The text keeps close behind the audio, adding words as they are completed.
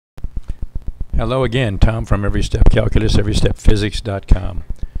Hello again, Tom from Every Step Calculus, everystepphysics.com.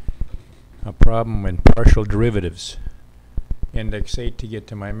 A problem in partial derivatives. Index 8 to get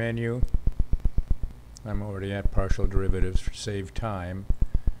to my menu. I'm already at partial derivatives for save time.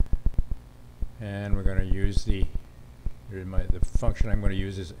 And we're going to use the function I'm going to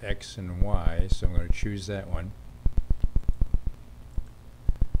use is x and y, so I'm going to choose that one.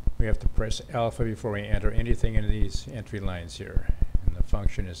 We have to press alpha before we enter anything into these entry lines here. And the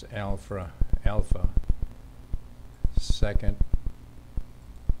function is alpha second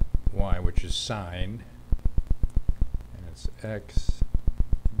y, which is sine, and it's x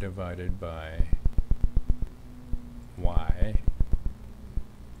divided by y.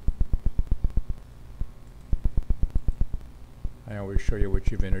 I always show you what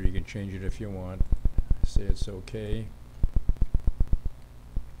you've entered. You can change it if you want. Say it's okay.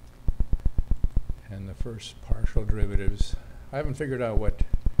 And the first partial derivatives, I haven't figured out what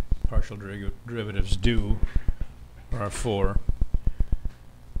partial derivatives do or are for.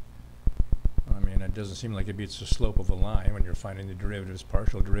 I mean, it doesn't seem like it beats the slope of a line when you're finding the derivatives,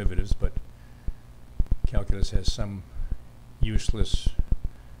 partial derivatives, but calculus has some useless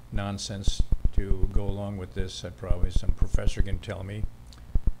nonsense to go along with this that probably some professor can tell me,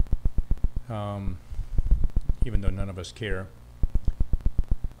 even though none of us care.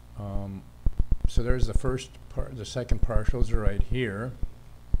 So there's the first part. The second partials are right here.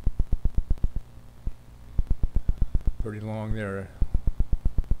 Pretty long there.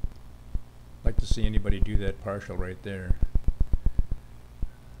 I'd like to see anybody do that partial right there.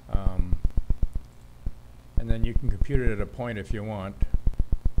 And then you can compute it at a point if you want.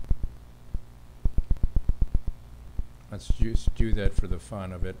 Let's just do that for the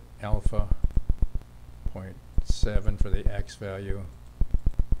fun of it. Alpha 0.7 for the x value,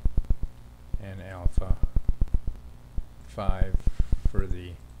 and alpha 5 for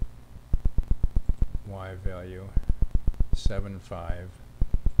the y value, 7.5.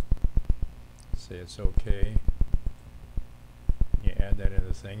 Say it's okay. You add that into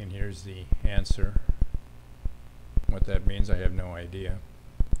the thing, and here's the answer. What that means, I have no idea.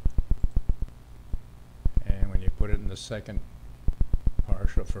 And when you put it in the second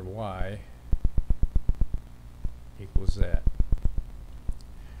partial for y, equals that.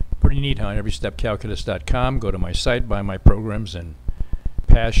 Pretty neat, huh? Everystepcalculus.com. Go to my site, buy my programs, and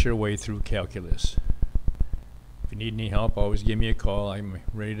pass your way through calculus. If you need any help, always give me a call. I'm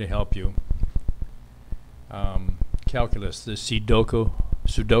ready to help you. Calculus, the Sudoku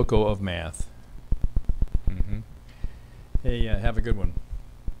of math. Hey, have a good one.